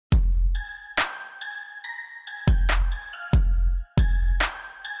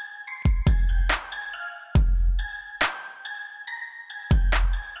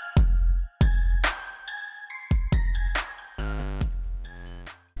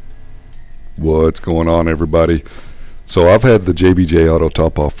What's going on, everybody? So I've had the JBJ Auto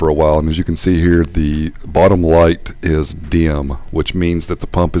top off for a while, and as you can see here, the bottom light is dim, which means that the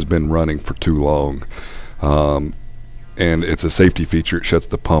pump has been running for too long. And it's a safety feature. It shuts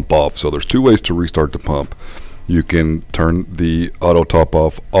the pump off. So there's two ways to restart the pump. You can turn the auto top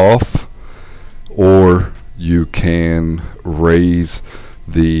off, or you can raise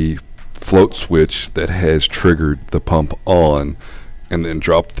the float switch that has triggered the pump on, and then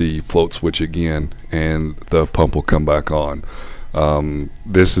drop the float switch again, and the pump will come back on.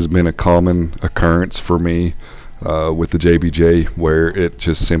 This has been a common occurrence for me with the JBJ, where it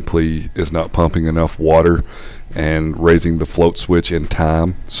just simply is not pumping enough water and raising the float switch in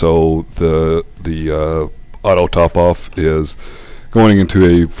time. So the auto top off is going into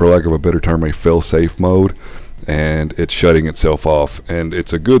a, for lack of a better term, a fail-safe mode, and it's shutting itself off. And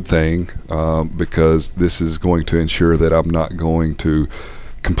it's a good thing because this is going to ensure that I'm not going to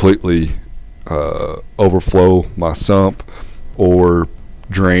completely overflow my sump or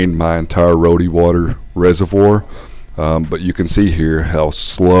drain my entire roadie water reservoir. But you can see here how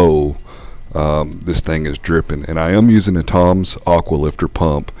slow this thing is dripping, and I am using a Tom's Aqua Lifter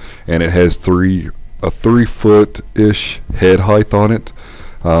pump, and it has a 3-foot-ish head height on it.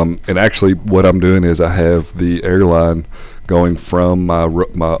 And actually what I'm doing is I have the airline going from my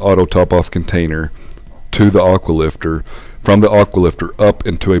auto top off container to the Aqua Lifter, from the Aqua Lifter up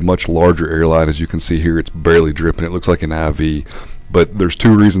into a much larger airline. As you can see here, it's barely dripping. It looks like an IV. But there's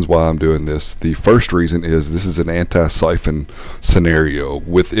two reasons why I'm doing this. The first reason is this is an anti-siphon scenario.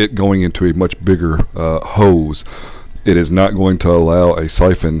 With it going into a much bigger hose, it is not going to allow a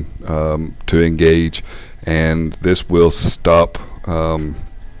siphon to engage, and this will stop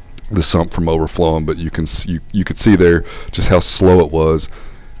the sump from overflowing. But you could see there just how slow it was.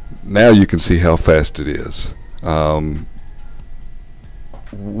 Now you can see how fast it is.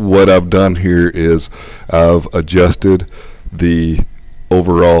 What I've done here is I've adjusted the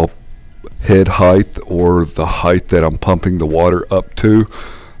overall head height, or the height that I'm pumping the water up to.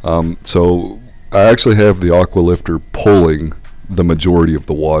 So I actually have the Aqua Lifter pulling the majority of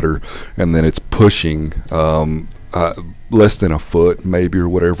the water, and then it's pushing less than a foot maybe or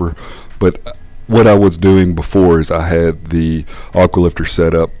whatever. But what I was doing before is I had the Aqua Lifter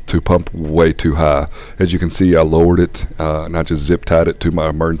set up to pump way too high. As you can see, I lowered it and I just zip tied it to my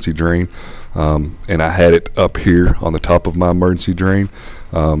emergency drain, and I had it up here on the top of my emergency drain.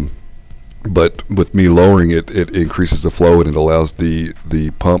 But with me lowering it, it increases the flow, and it allows the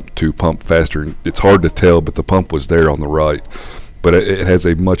pump to pump faster. It's hard to tell, but the pump was there on the right, but it has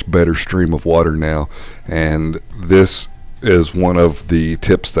a much better stream of water now. And this is one of the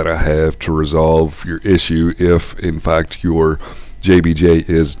tips that I have to resolve your issue if in fact your JBJ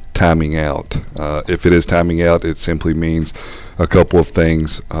is timing out. If it is timing out, it simply means a couple of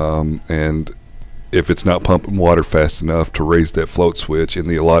things, and if it's not pumping water fast enough to raise that float switch in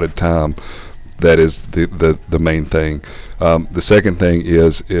the allotted time, that is the main thing. The second thing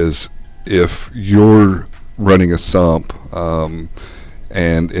is if you're running a sump and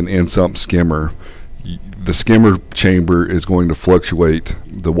an in-sump skimmer, the skimmer chamber is going to fluctuate.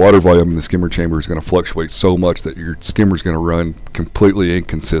 The water volume in the skimmer chamber is going to fluctuate so much that your skimmer is going to run completely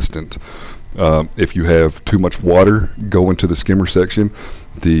inconsistent. If you have too much water go into the skimmer section,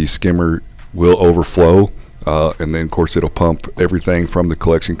 the skimmer will overflow, and then of course it'll pump everything from the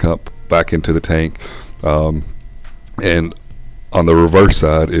collection cup back into the tank. And on the reverse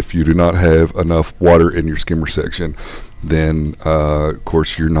side, if you do not have enough water in your skimmer section, then of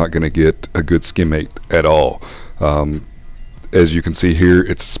course you're not going to get a good skimmate at all. As you can see here,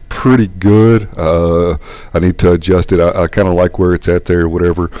 it's pretty good. I need to adjust it. I kind of like where it's at there,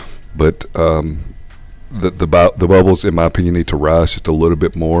 whatever, but the bubbles, in my opinion, need to rise just a little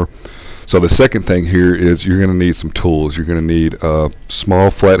bit more. So the second thing here is you're going to need some tools. You're going to need a small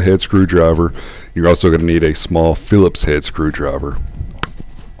flathead screwdriver. You're also going to need a small Phillips head screwdriver.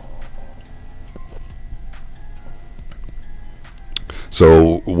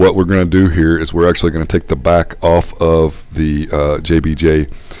 So what we're going to do here is we're actually going to take the back off of the JBJ,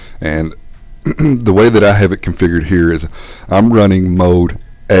 and the way that I have it configured here is I'm running mode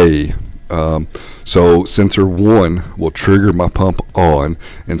A. So sensor 1 will trigger my pump on,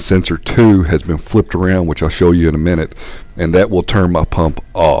 and sensor 2 has been flipped around, which I'll show you in a minute, and that will turn my pump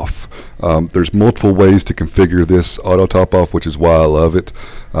off. There's multiple ways to configure this auto top off, which is why I love it,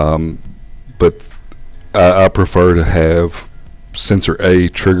 but I prefer to have sensor A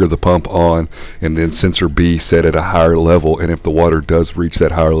trigger the pump on, and then sensor B set at a higher level, and if the water does reach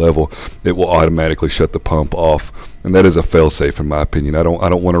that higher level, it will automatically shut the pump off. And that is a fail-safe in my opinion. I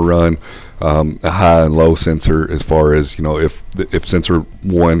don't want to run a high and low sensor, as far as, you know, if sensor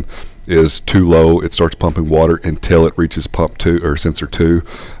 1 is too low, it starts pumping water until it reaches pump 2 or sensor 2.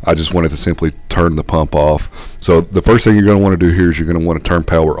 I just wanted to simply turn the pump off. So the first thing you're going to want to do here is you're going to want to turn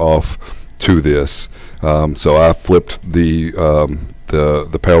power off to this. So I flipped the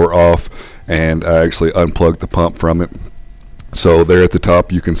power off, and I actually unplugged the pump from it. So there at the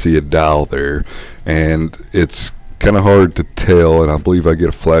top you can see a dial there, and it's kind of hard to tell, and I believe I get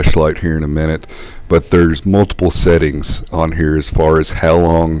a flashlight here in a minute, but there's multiple settings on here as far as how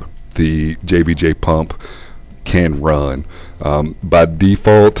long the JBJ pump can run. By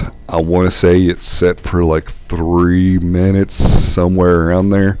default, I want to say it's set for like 3 minutes, somewhere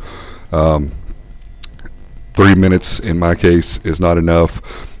around there. 3 minutes in my case is not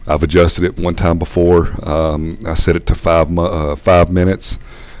enough. I've adjusted it one time before. I set it to 5 minutes.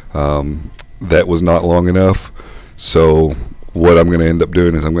 That was not long enough. So what I'm going to end up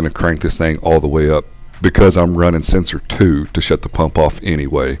doing is I'm going to crank this thing all the way up, because I'm running sensor 2 to shut the pump off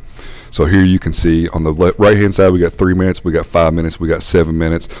anyway. So here you can see on the right hand side we got 3 minutes, we got 5 minutes, we got 7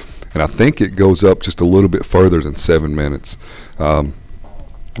 minutes, and I think it goes up just a little bit further than 7 minutes. You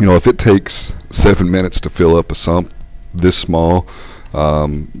know, if it takes 7 minutes to fill up a sump this small,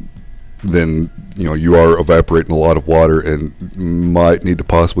 then you know you are evaporating a lot of water and might need to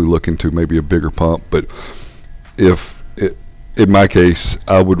possibly look into maybe a bigger pump. But in my case,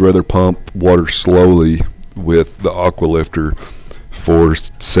 I would rather pump water slowly with the aqua lifter for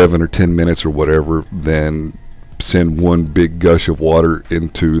 7 or 10 minutes or whatever than send one big gush of water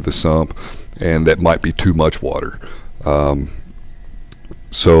into the sump, and that might be too much water.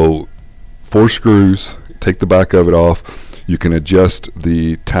 So 4 screws, take the back of it off. You can adjust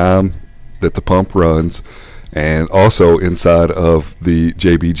the time that the pump runs, and also inside of the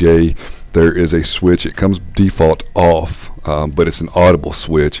JBJ there is a switch. It comes default off, but it's an audible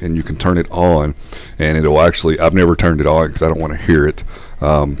switch, and you can turn it on, and it'll actually, I've never turned it on because I don't want to hear it,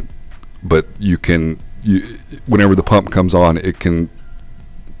 but whenever the pump comes on, it can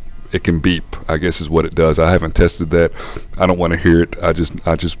beep, I guess is what it does. I haven't tested that. I don't want to hear it. I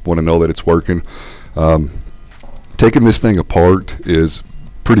just want to know that it's working. Taking this thing apart is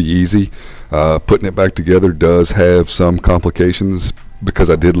pretty easy. Putting it back together does have some complications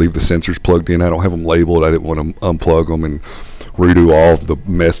because I did leave the sensors plugged in. I don't have them labeled. I didn't want to unplug them and redo all of the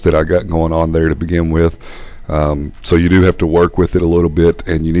mess that I got going on there to begin with. So you do have to work with it a little bit,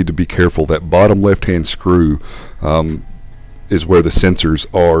 and you need to be careful. That bottom left hand screw is where the sensors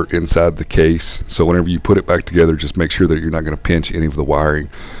are inside the case. So whenever you put it back together, just make sure that you're not going to pinch any of the wiring.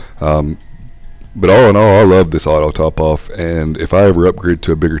 But all in all, I love this auto top off, and if I ever upgrade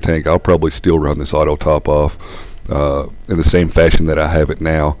to a bigger tank, I'll probably still run this auto top off in the same fashion that I have it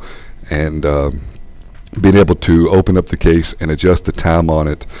now. And being able to open up the case and adjust the time on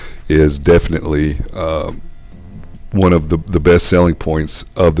it is definitely one of the best selling points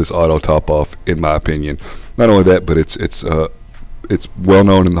of this auto top off, in my opinion. Not only that, but it's well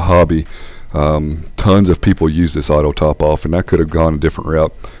known in the hobby. Tons of people use this auto top off, and I could have gone a different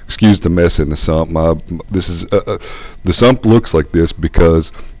route. Excuse the mess in the sump. The sump looks like this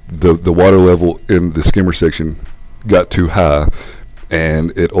because the water level in the skimmer section got too high,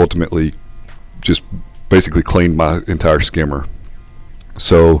 and it ultimately just basically cleaned my entire skimmer.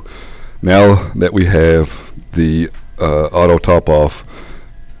 So now that we have the auto top off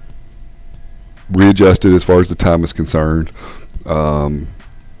readjusted as far as the time is concerned,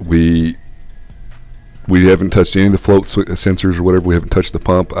 we haven't touched any of the float sensors or whatever. We haven't touched the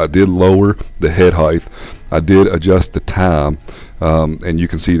pump. I did lower the head height. I did adjust the time, and you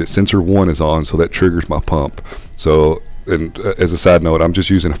can see that sensor 1 is on, so that triggers my pump. So, and as a side note, I'm just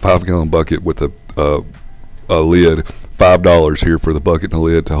using a 5-gallon bucket with a lid. $5 here for the bucket and the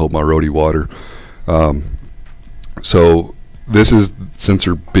lid to hold my roadie water. So this is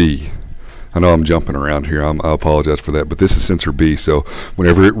sensor B. I know I'm jumping around here. I apologize for that, but this is sensor B. So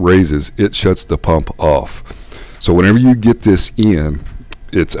whenever it raises, it shuts the pump off. So whenever you get this in,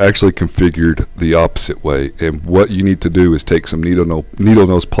 it's actually configured the opposite way. And what you need to do is take some needle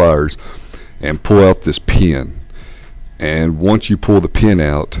nose pliers and pull out this pin. And once you pull the pin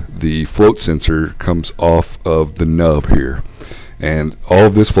out, the float sensor comes off of the nub here. And all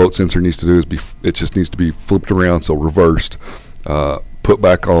of this float sensor needs to do is it just needs to be flipped around, so reversed, put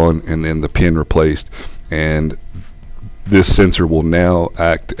back on, and then the pin replaced. And this sensor will now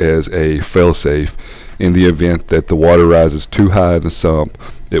act as a failsafe in the event that the water rises too high in the sump.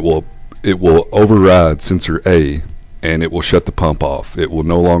 It will override sensor A, and it will shut the pump off. It will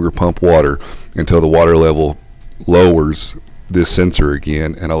no longer pump water until the water level lowers this sensor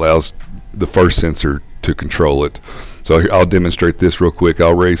again and allows the first sensor to control it. So I'll demonstrate this real quick.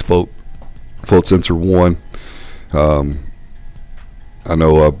 I'll raise float sensor 1. I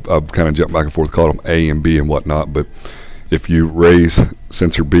know I've kind of jumped back and forth, called them A and B and whatnot, but if you raise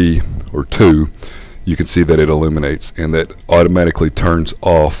sensor B or 2, you can see that it illuminates, and that automatically turns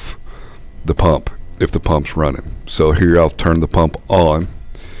off the pump if the pump's running. So here I'll turn the pump on,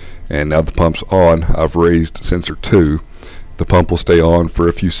 and now the pump's on. I've raised sensor 2. The pump will stay on for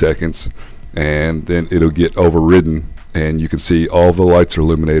a few seconds, and then it'll get overridden, and you can see all the lights are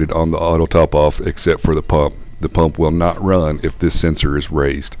illuminated on the auto top off except for the pump. The pump will not run if this sensor is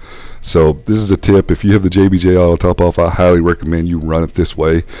raised. So this is a tip. If you have the JBJ auto top off, I highly recommend you run it this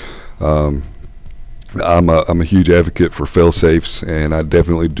way. I'm a huge advocate for fail safes, and I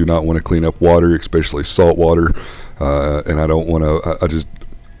definitely do not want to clean up water, especially salt water, and I don't want to.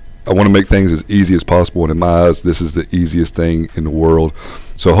 I want to make things as easy as possible, and in my eyes, this is the easiest thing in the world.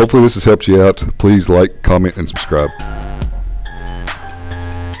 So hopefully this has helped you out. Please like, comment, and subscribe.